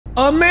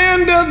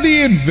Amanda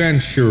the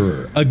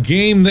Adventurer, a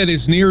game that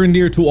is near and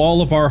dear to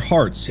all of our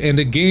hearts, and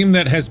a game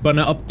that has been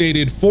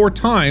updated 4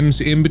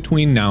 times in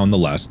between now and the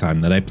last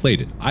time that I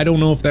played it. I don't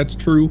know if that's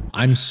true,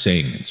 I'm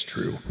saying it's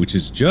true, which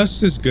is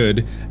just as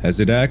good as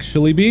it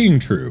actually being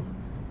true.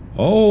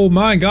 Oh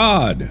my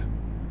god.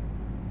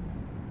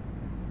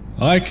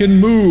 I can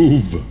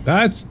move.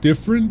 That's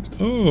different.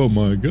 Oh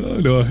my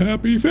god, a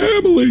happy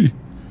family.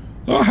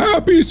 A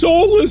happy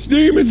soulless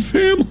demon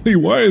family!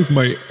 Why is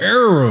my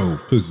arrow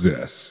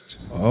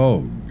possessed?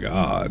 Oh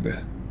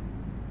god.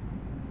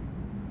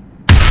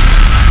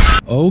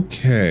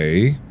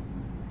 Okay.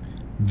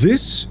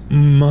 This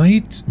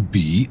might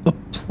be a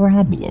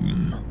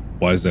problem.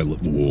 Why does that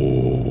look—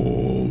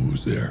 whoa,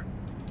 who's there?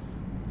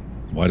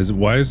 Why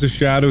does the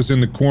shadows in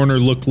the corner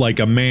look like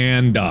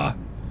Amanda?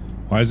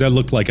 Why does that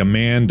look like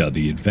Amanda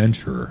the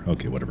Adventurer?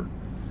 Okay, whatever.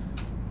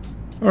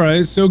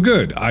 Alright, so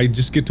good. I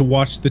just get to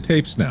watch the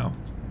tapes now.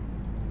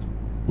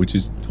 Which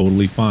is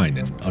totally fine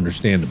and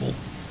understandable.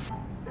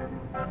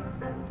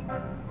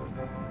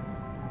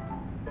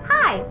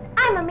 Hi,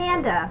 I'm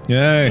Amanda.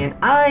 Hey. And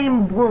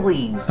I'm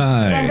Wooly.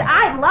 Hi. And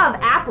I love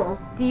apples.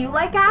 Do you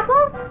like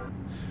apples?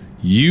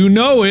 You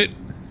know it.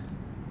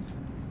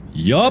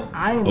 Yup.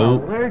 I'm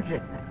allergic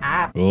to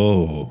apples.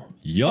 Oh.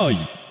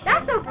 Yay.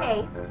 That's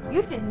okay.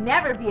 You should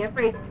never be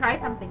afraid to try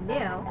something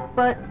new.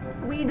 But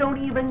we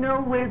don't even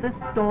know where the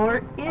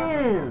store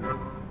is.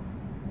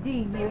 Do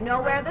you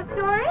know where the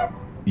store is?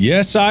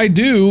 Yes, I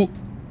do.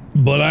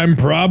 But I'm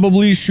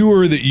probably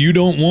sure that you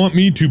don't want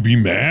me to be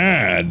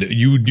mad.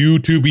 You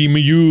to be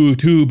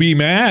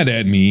mad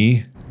at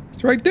me.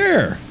 It's right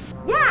there.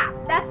 Yeah,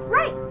 that's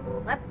right.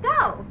 Let's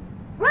go.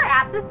 We're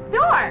at the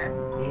store.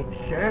 It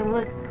sure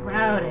looks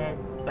crowded.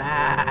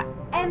 Bah.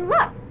 And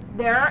look,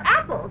 there are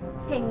apples.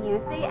 Can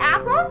you see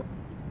apples?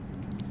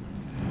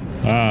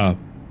 Hell.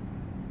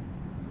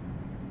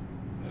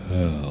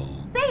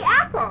 Say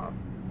apple.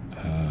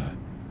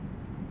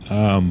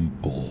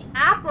 Ample.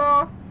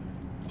 Apple.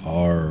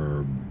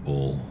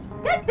 Arble.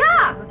 Good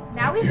job.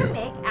 Now we can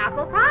make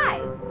apple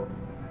pie.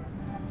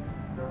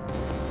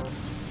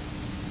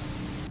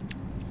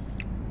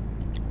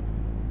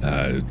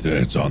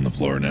 It's on the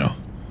floor now.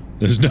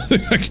 There's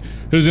nothing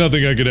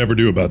I could ever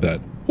do about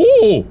that.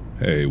 Oh!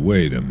 Hey,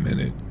 wait a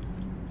minute.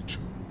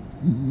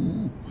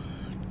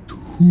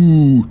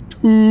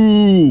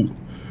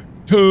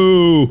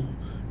 Two.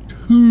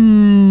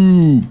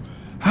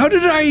 How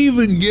did I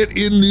even get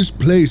in this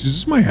place? Is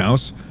this my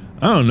house?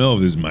 I don't know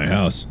if this is my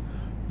house.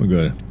 Oh my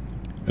god.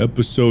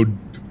 Episode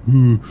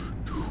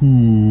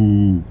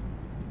 2.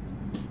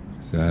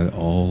 Is that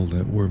all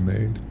that were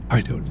made?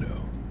 I don't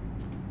know.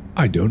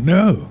 I don't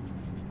know.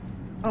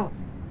 Oh,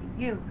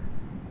 you.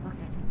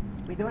 Okay,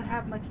 we don't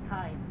have much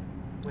time.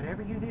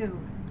 Whatever you do,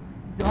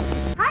 don't.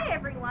 Hi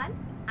everyone.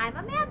 I'm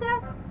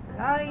Amanda.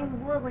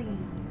 I'm Wooly.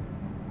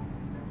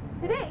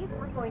 Today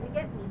we're going to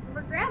get meat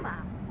for Grandma.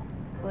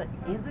 But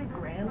isn't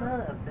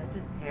Grandma a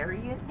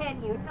vegetarian?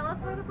 Can you tell us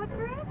where the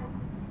butcher is?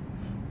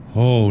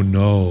 Oh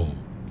no.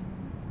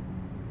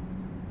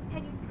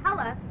 Can you tell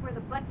us where the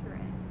butcher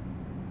is?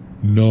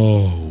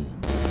 No.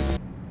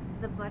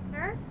 The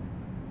butcher?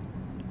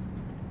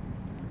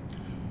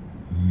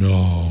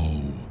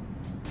 No.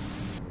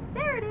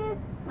 There it is.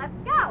 Let's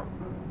go.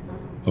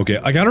 Okay,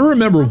 I gotta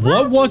remember,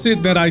 what was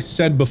it that I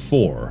said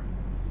before?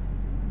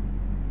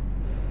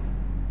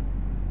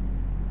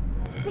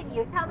 Can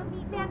you tell the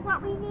meat man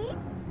what we need?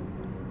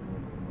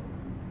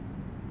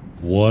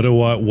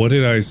 What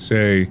did I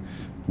say?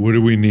 What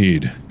do we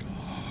need?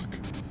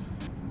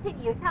 Can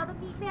you tell the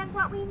meat man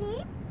what we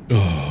need?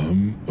 Tell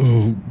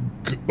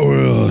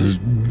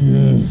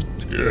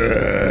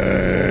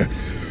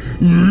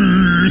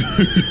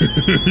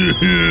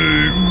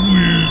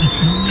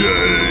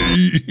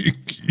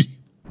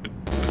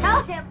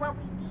him what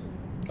we need.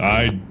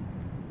 I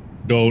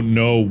don't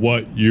know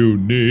what you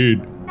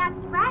need.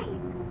 That's right.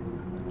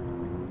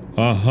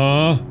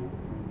 Uh-huh.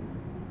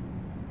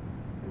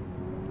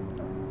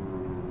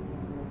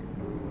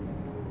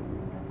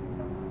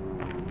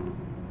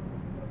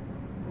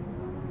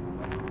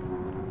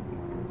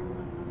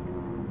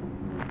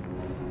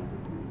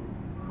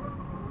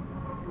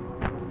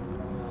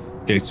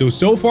 Okay,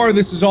 so far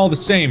this is all the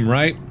same,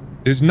 right?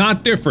 It's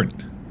not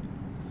different.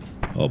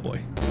 Oh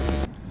boy.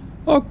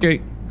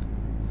 Okay.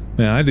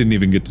 Man, I didn't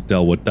even get to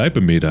tell what type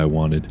of meat I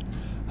wanted.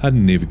 I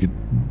didn't even get...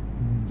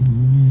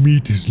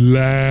 Meat is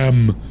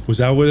lamb. Was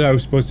that what I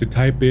was supposed to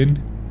type in?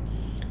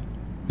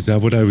 Was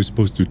that what I was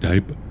supposed to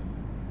type?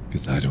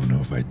 Because I don't know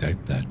if I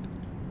typed that.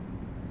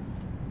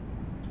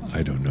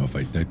 I don't know if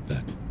I typed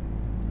that.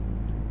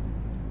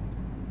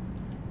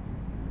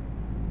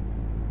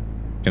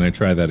 Can I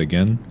try that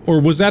again? Or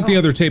was that the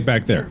other tape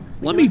back there?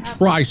 Let me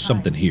try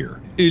something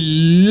here.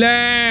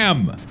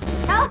 Lamb!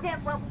 Tell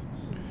him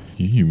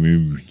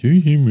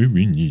what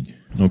we need.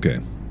 Okay.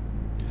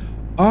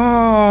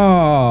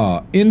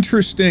 Ah,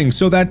 interesting.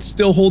 So that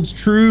still holds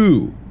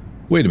true.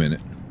 Wait a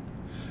minute.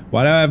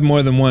 Why do I have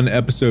more than one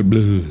episode?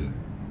 Blah.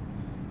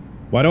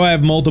 Why do I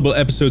have multiple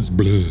episodes?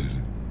 Blah.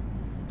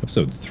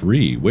 Episode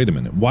 3. Wait a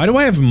minute. Why do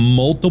I have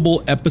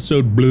multiple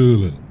episode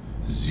blue?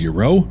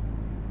 0?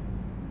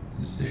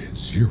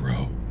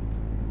 0.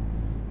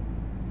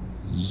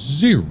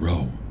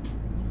 0.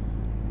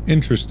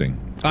 Interesting.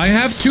 I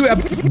have 2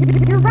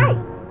 You're right.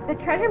 The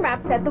treasure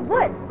map said the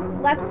woods.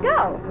 Let's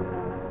go.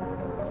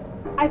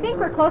 I think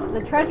we're close to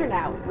the treasure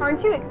now.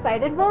 Aren't you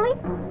excited, Wooly?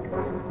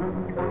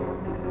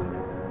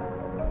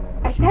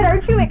 I said,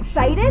 aren't you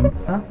excited?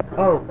 Huh?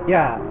 Oh,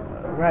 yeah,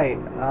 right.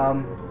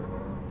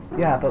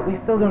 Yeah, but we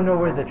still don't know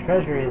where the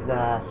treasure is,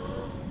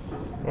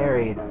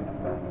 buried.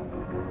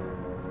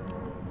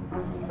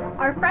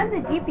 Our friend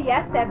the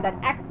GPS said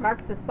that X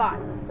marks the spot.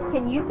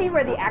 Can you see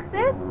where the X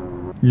is?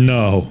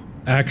 No.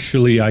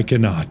 Actually, I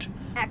cannot.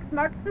 X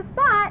marks the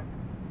spot.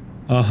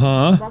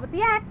 Uh-huh. The one with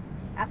the X.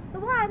 That's the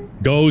one.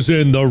 Goes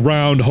in the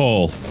round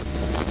hole.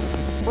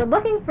 We're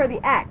looking for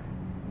the X,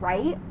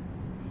 right?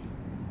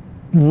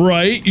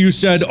 Right? You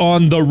said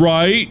on the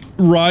right?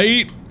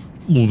 Right?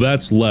 Well,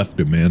 that's left,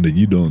 Amanda.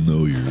 You don't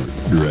know your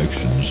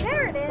directions.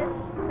 There it is.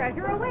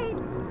 Treasure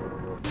awaits.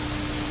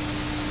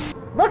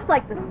 Looks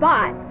like the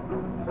spot.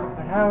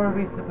 But how are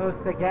we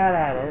supposed to get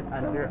at it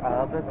under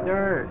all the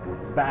dirt?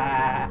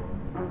 Bah!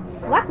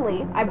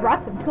 Luckily, I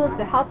brought some tools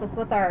to help us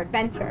with our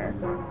adventure.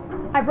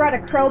 I brought a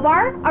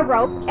crowbar, a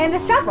rope, and a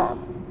shovel.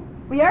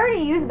 We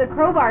already used the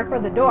crowbar for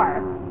the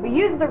door. We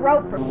used the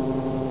rope for...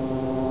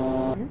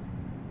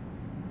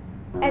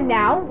 And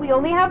now, we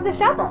only have the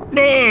shovel.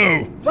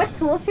 No! What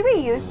tool should we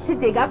use to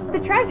dig up the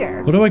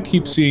treasure? What do I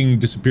keep seeing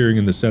disappearing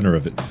in the center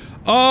of it?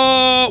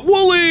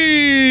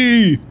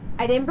 Wooly!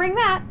 I didn't bring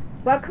that.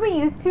 What can we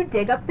use to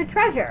dig up the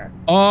treasure?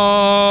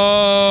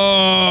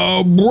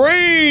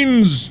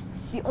 Brains!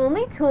 The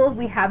only tool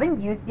we haven't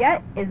used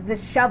yet is the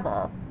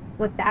shovel.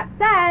 With that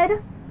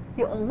said,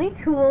 the only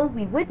tool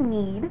we would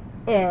need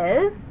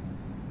is...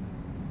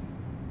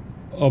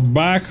 A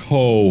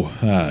backhoe.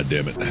 Ah,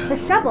 damn it. the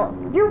shovel.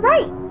 You're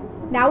right.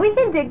 Now we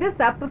can dig this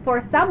up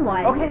before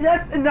someone... Okay,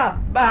 that's enough!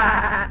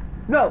 Bah!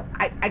 No,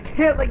 I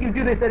can't let you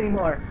do this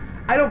anymore.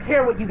 I don't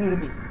care what you do to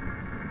me.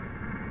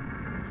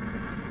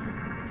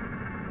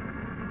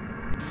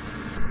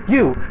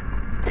 You,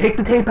 take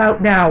the tape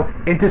out now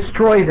and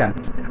destroy them.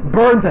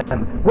 Burn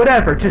them.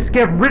 Whatever, just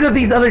get rid of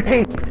these other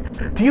tapes.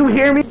 Do you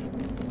hear me?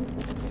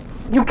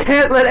 You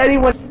can't let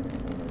anyone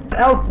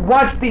else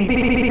watch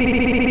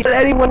these.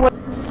 Let anyone...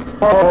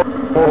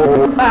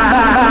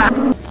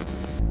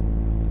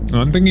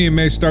 I'm thinking you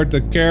may start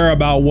to care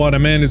about what a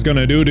man is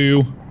gonna do to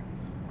you.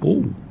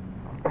 Oh.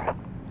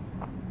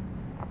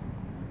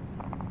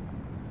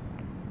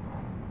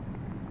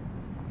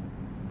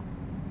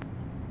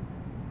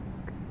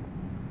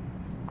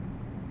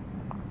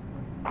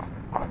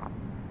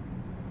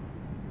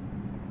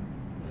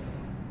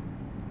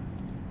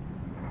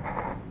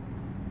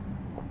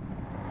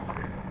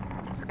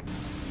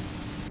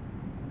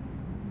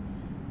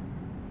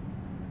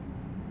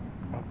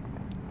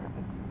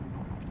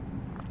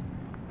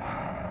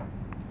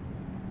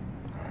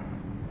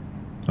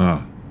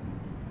 Ah.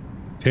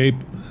 Tape.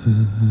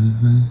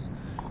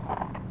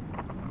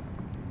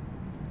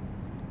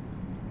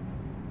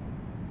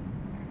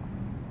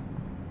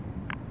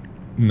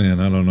 Man,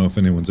 I don't know if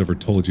anyone's ever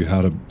told you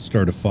how to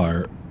start a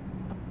fire.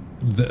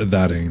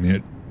 That ain't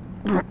it,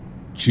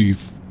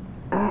 Chief.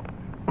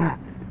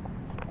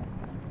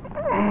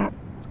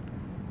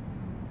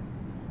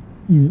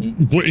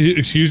 Wait,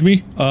 excuse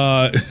me?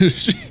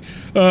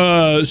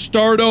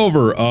 Start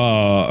over.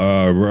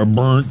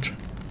 Burnt.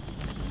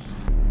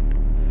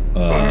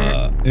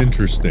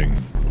 Interesting.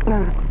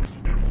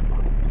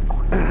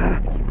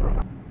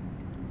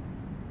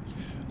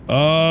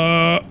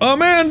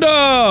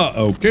 Amanda!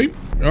 Okay,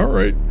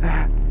 alright.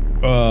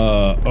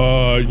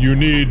 You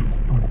need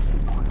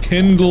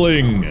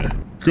kindling.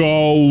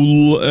 Go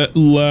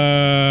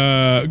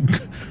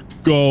left.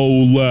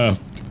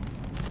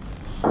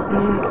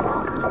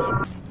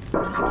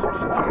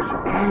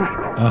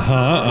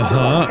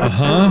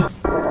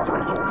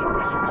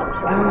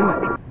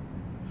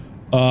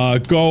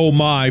 Go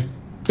my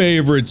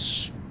favorite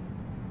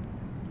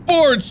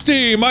sports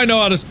team. I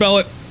know how to spell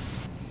it.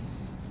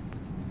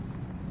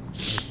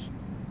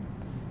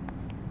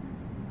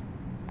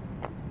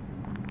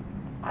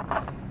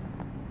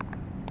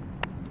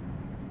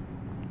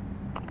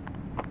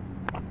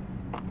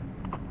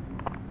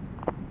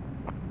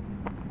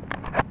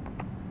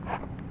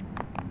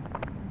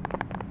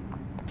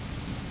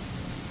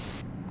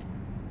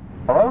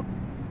 Hello?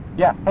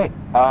 Yeah, hey,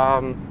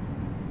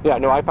 yeah,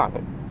 no, I found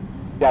it.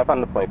 Yeah, I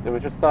found the place. It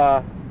was just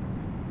off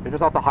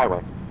the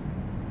highway.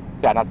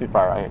 Yeah, not too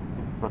far. I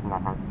wasn't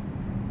that hard.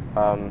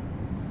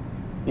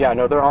 Yeah,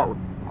 no, they're all...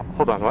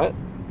 Hold on, what?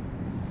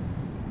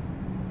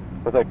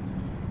 Was I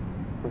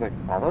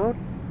followed?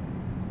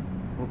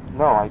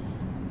 No,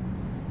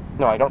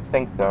 I don't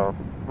think so.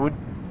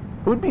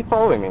 Who'd be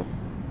following me?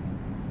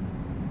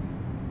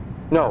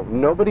 No,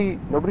 nobody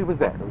was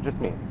there. It was just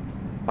me.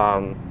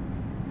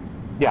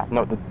 Yeah,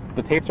 no, the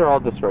tapes are all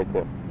destroyed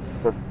too.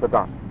 They're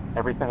gone.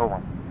 Every single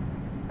one.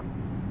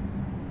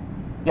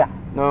 Yeah,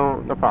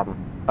 no problem.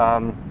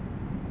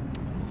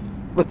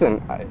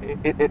 Listen,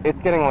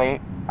 it's getting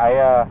late.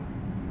 I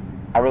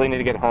really need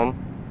to get home.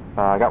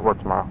 I got work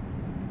tomorrow.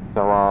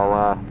 So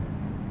I'll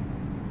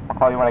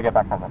call you when I get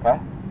back home, okay?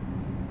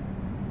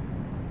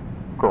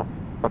 Cool.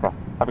 Okay.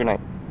 Have a good night.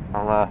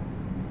 I'll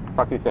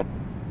talk to you soon.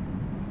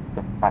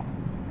 Okay, bye.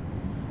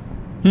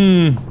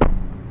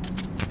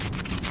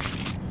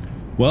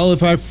 Well,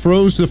 if I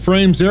froze the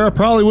frames there, I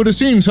probably would have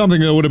seen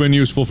something that would have been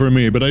useful for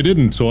me, but I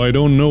didn't, so I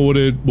don't know what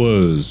it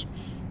was.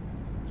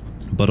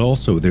 But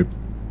also, there...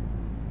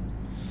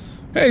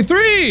 Hey,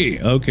 3!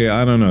 Okay,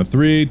 I don't know.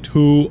 3,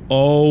 2, 0...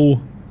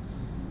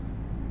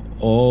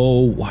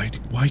 Oh, why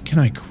can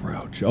I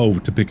crouch? Oh,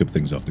 to pick up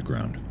things off the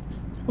ground.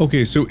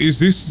 Okay, so is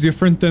this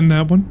different than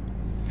that one?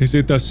 Is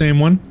it the same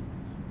one?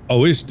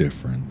 Oh, it's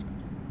different.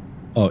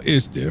 Oh,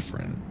 it's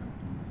different.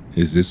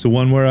 Is this the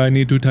one where I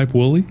need to type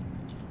Wooly?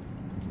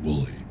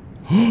 Wooly.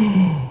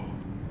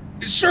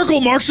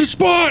 Circle marks the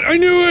spot! I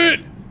knew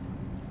it!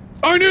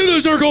 I knew the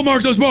circle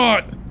marks the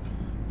spot!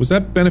 Was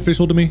that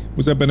beneficial to me?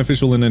 Was that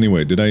beneficial in any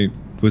way?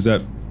 Was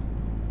that...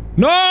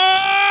 No!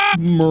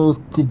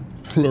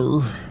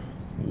 Merkapler.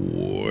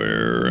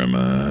 Where am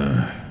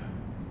I?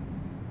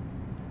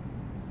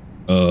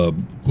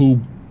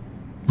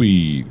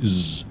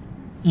 Poopies.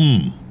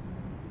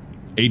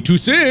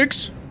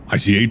 826? I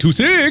see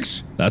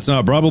 826! That's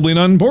probably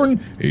not important.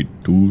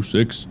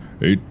 826,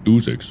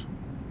 826.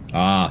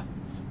 Ah.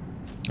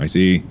 I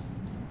see.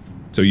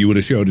 So you would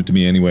have showed it to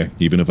me anyway,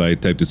 even if I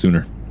typed it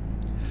sooner.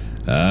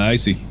 I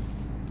see.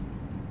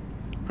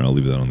 I'll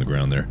leave that on the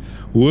ground there.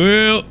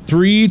 Well,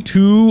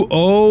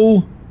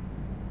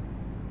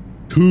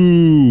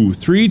 3202.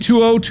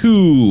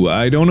 3202.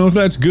 I don't know if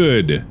that's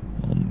good.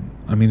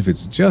 I mean, if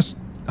it's just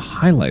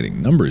highlighting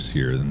numbers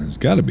here, then there's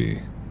gotta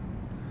be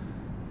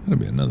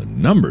another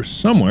number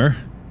somewhere.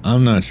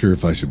 I'm not sure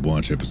if I should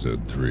watch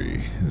episode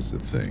 3, is the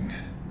thing.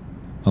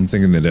 I'm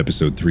thinking that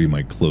episode 3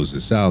 might close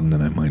this out, and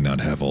then I might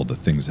not have all the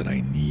things that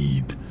I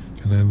need.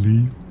 Can I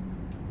leave?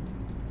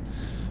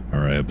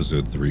 Alright,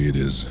 episode 3 it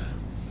is.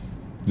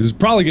 This is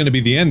probably gonna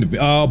be the end of-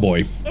 oh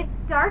boy. It's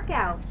dark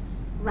out.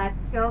 Let's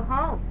go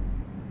home.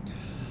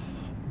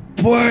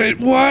 But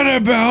what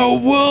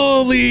about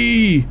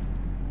Wooly?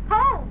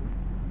 Home!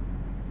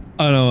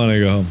 I don't want to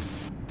go home.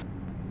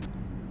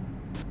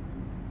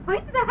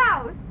 Point to the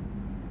house.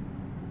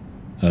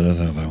 I don't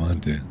know if I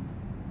want to.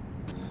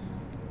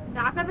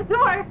 Knock on the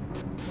door.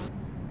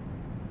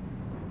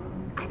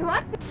 I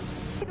want to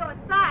go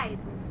inside.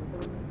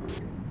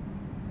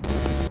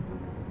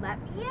 Let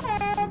me in.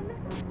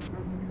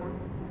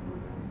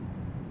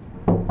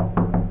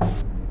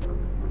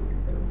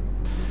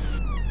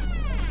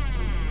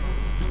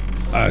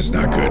 That's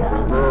not good.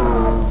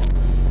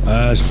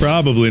 That's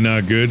probably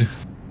not good.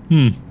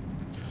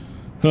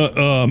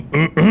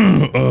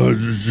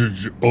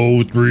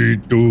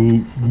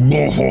 032.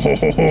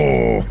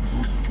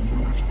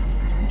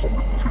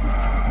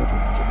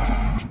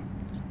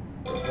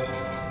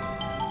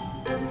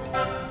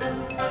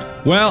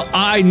 Well,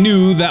 I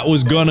knew that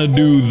was gonna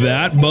do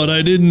that, but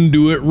I didn't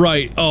do it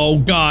right. Oh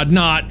god,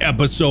 not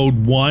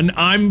episode 1.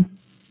 I'm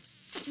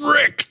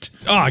fricked.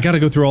 Oh, I gotta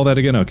go through all that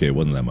again? Okay, it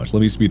wasn't that much. Let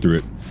me speed through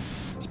it.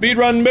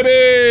 Speedrun,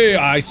 baby!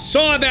 I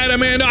saw that,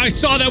 Amanda! I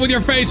saw that with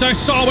your face! I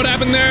saw what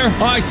happened there!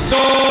 I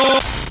saw—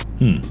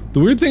 The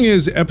weird thing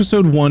is,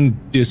 episode 1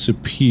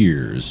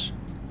 disappears.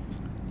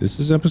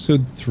 This is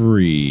episode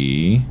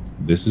 3.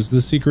 This is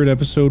the secret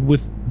episode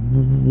with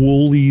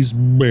Wooly's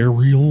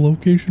burial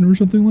location or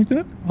something like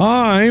that?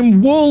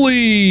 I'm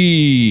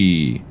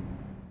Wooly!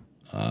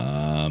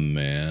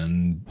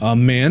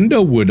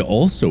 Amanda would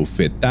also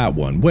fit that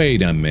one.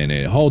 Wait a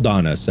minute. Hold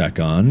on a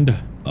second.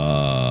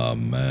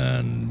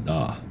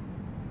 Amanda.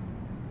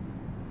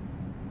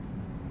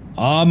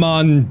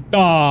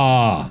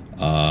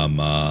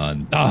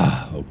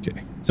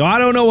 Okay. So I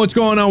don't know what's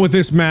going on with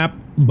this map,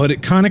 but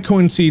it kind of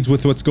coincides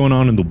with what's going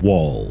on in the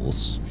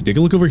walls. If you take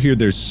a look over here,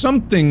 there's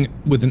something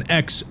with an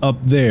X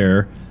up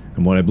there,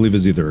 and what I believe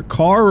is either a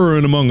car or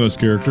an Among Us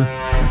character.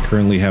 I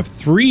currently have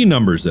 3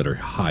 numbers that are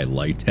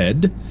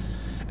highlighted,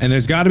 and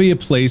there's got to be a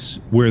place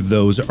where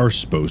those are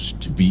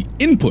supposed to be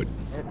input.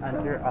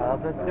 Under all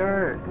the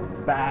dirt.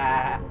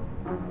 Bah.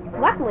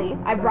 Luckily,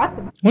 I brought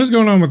some. What's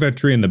going on with that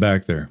tree in the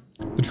back there?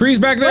 The trees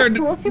back there. What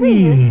tool should we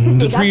use to The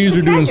dig up trees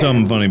the are doing treasure?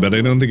 something funny, but I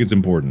don't think it's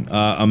important.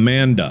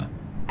 Amanda.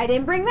 I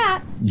didn't bring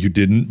that. You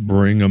didn't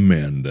bring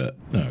Amanda.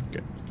 Okay.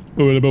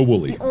 What about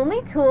Wooly? The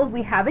only tools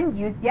we haven't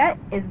used yet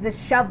is the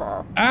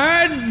shovel.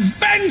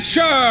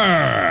 Adventure!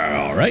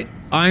 Alright.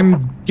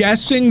 I'm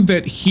guessing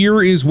that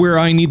here is where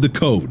I need the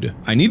code.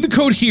 I need the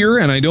code here,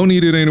 and I don't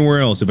need it anywhere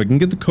else. If I can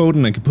get the code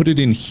and I can put it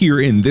in here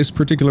in this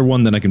particular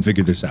one, then I can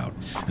figure this out.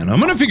 And I'm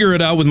gonna figure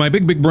it out with my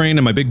big brain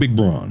and my big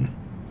brawn.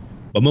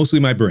 But mostly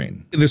my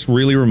brain. This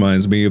really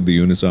reminds me of the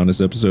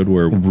Unisonus episode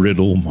where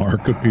Riddle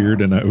Mark appeared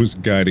and I was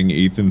guiding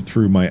Ethan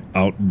through my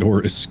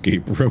outdoor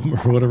escape room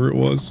or whatever it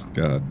was.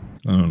 God,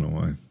 I don't know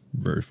why.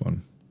 Very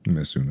fun. I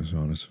miss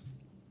Unisonus.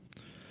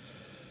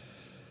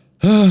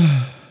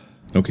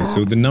 Okay,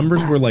 so the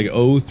numbers were like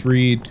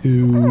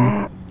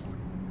 032,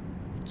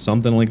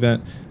 something like that.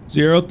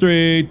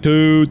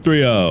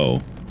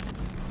 03230.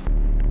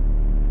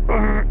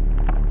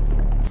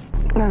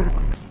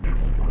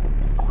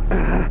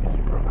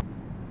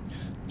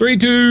 Three,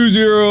 2,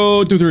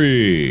 0, 2,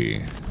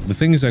 3. The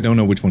thing is, I don't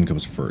know which one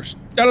comes first.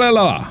 Da la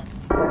la.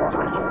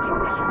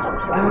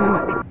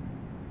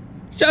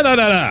 Da da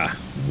da da.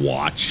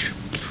 Watch.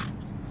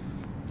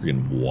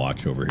 Freaking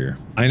watch over here.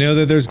 I know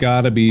that there's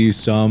gotta be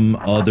some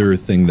other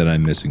thing that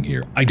I'm missing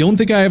here. I don't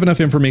think I have enough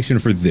information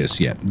for this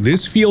yet.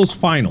 This feels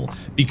final,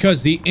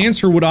 because the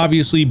answer would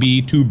obviously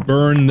be to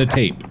burn the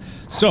tape.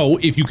 So,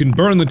 if you can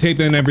burn the tape,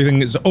 then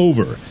everything is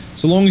over.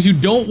 So long as you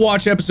don't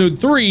watch episode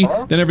 3,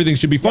 then everything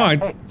should be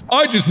fine.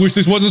 I just wish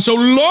this wasn't so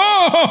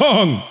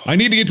long! I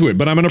need to get to it,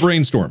 but I'm gonna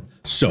brainstorm.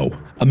 So,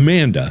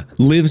 Amanda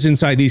lives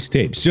inside these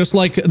tapes, just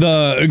like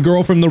the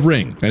girl from The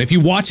Ring. And if you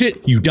watch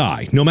it, you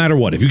die, no matter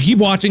what. If you keep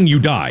watching,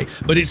 you die.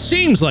 But it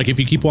seems like if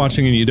you keep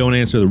watching and you don't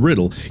answer the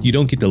riddle, you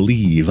don't get to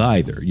leave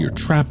either. You're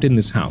trapped in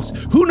this house.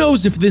 Who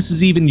knows if this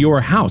is even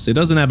your house? It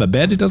doesn't have a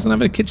bed, it doesn't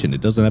have a kitchen,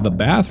 it doesn't have a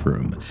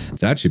bathroom.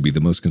 That should be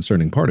the most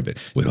concerning part of it.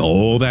 With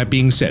all that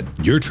being said,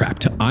 you're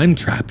trapped, I'm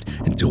trapped,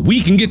 until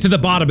we can get to the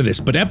bottom of this.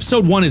 But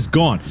episode 1 is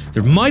gone.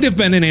 There might have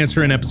been an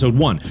answer in episode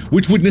 1,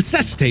 which would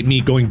necessitate me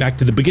going back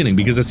to the beginning,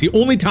 because that's the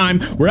only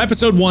time where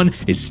episode 1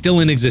 is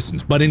still in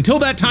existence. But until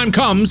that time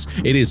comes,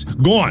 it is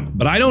gone.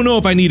 But I don't know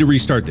if I need to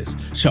restart this.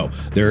 So,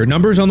 there are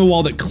numbers on the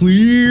wall that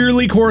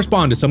clearly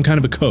correspond to some kind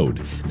of a code.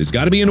 There's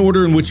gotta be an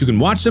order in which you can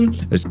watch them,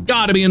 there's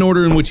gotta be an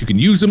order in which you can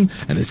use them,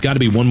 and there's gotta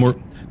be one more.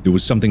 There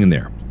was something in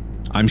there.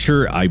 I'm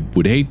sure I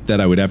would hate that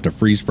I would have to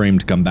freeze frame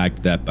to come back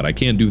to that, but I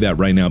can't do that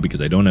right now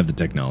because I don't have the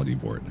technology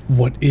for it.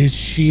 What is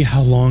she?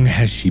 How long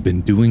has she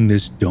been doing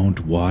this? Don't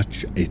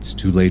watch. It's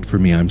too late for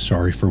me. I'm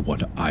sorry for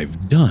what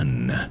I've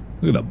done.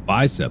 Look at the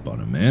bicep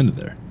on Amanda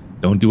there.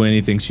 Don't do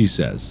anything she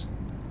says.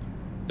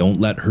 Don't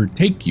let her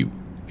take you.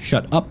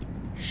 Shut up.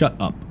 Shut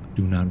up.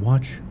 Do not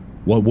watch.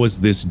 What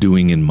was this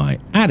doing in my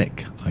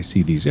attic? I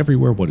see these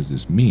everywhere. What does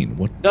this mean?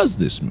 What does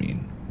this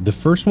mean? The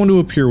first one to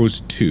appear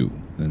was 2,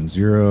 then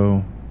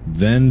 0,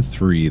 then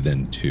 3,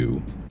 then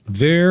 2.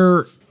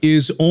 There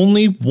is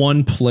only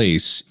one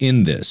place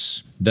in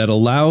this that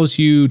allows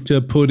you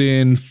to put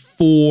in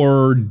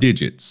 4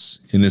 digits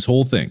in this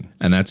whole thing,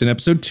 and that's in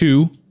episode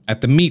 2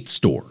 at the meat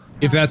store.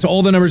 If that's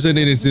all the numbers that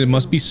it is, it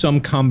must be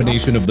some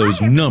combination of those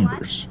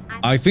numbers.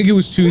 I think it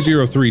was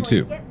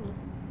 2032.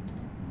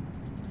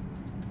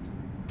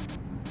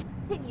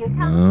 Can you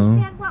tell us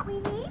again what we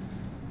need?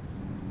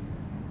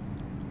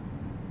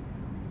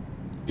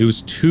 It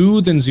was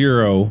 2, then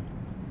 0.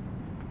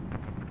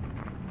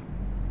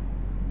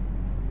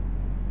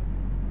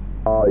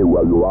 I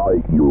was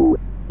like you.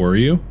 Were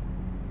you?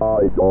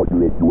 I thought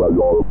this was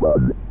all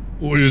fun.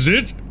 What is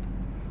it?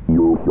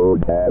 You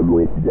should have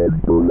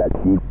listened to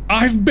Lexi.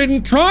 I've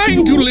been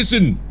trying to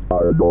listen!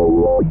 Are no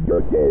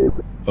longer safe.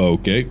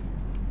 Okay.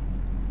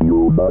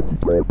 You must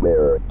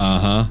prepare.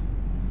 Uh-huh.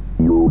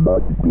 You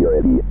must be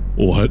ready.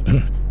 What?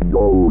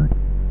 Don't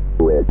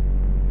let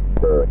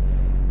her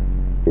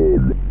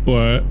in.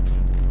 What?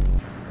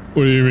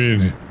 What do you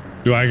mean?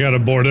 Do I gotta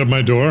board up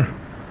my door?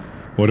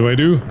 What do I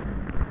do?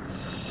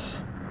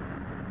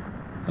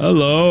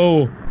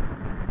 Hello?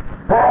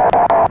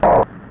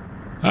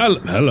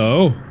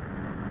 Hello?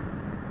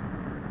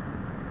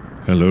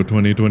 Hello,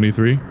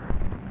 2023?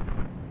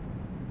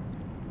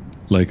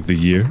 Like the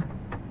year?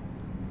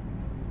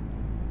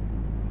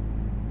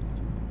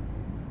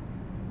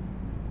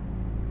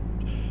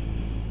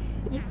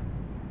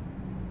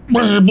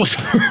 Wait a minute,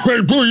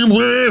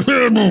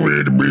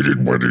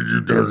 what are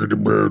you talking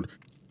about?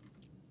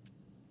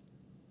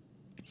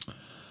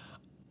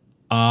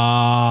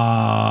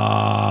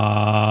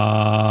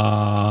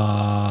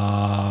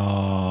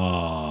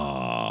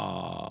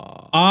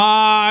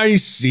 I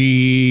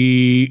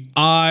see.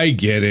 I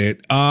get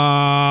it.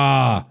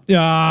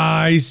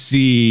 I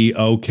see.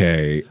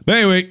 Okay. But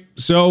anyway,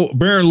 so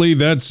apparently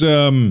that's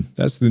the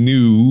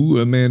new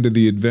Amanda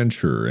the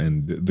Adventurer,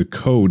 and the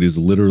code is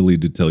literally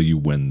to tell you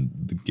when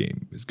the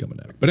game is coming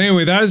out. But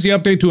anyway, that is the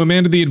update to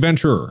Amanda the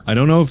Adventurer. I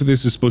don't know if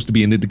this is supposed to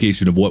be an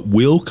indication of what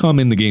will come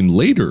in the game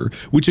later,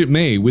 which it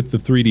may with the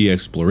 3D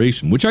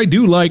exploration, which I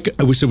do like.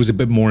 I wish there was a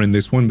bit more in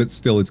this one, but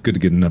still it's good to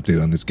get an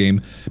update on this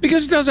game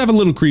because it does have a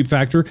little creep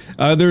factor.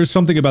 There's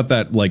something about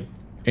that, like,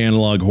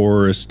 analog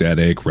horror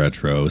aesthetic,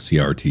 retro,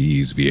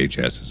 CRTs,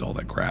 VHSs, all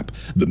that crap.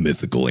 The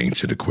mythical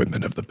ancient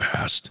equipment of the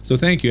past. So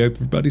thank you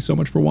everybody so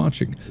much for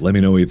watching. Let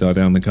me know what you thought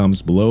down in the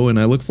comments below, and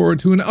I look forward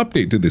to an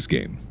update to this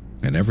game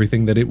and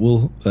everything that it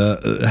will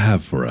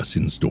have for us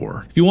in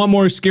store. If you want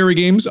more scary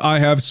games, I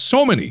have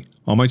so many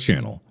on my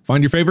channel.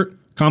 Find your favorite,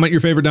 comment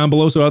your favorite down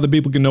below so other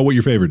people can know what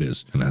your favorite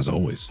is. And as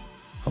always,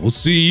 I will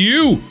see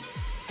you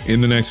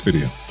in the next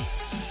video.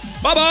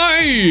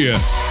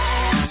 Bye-bye!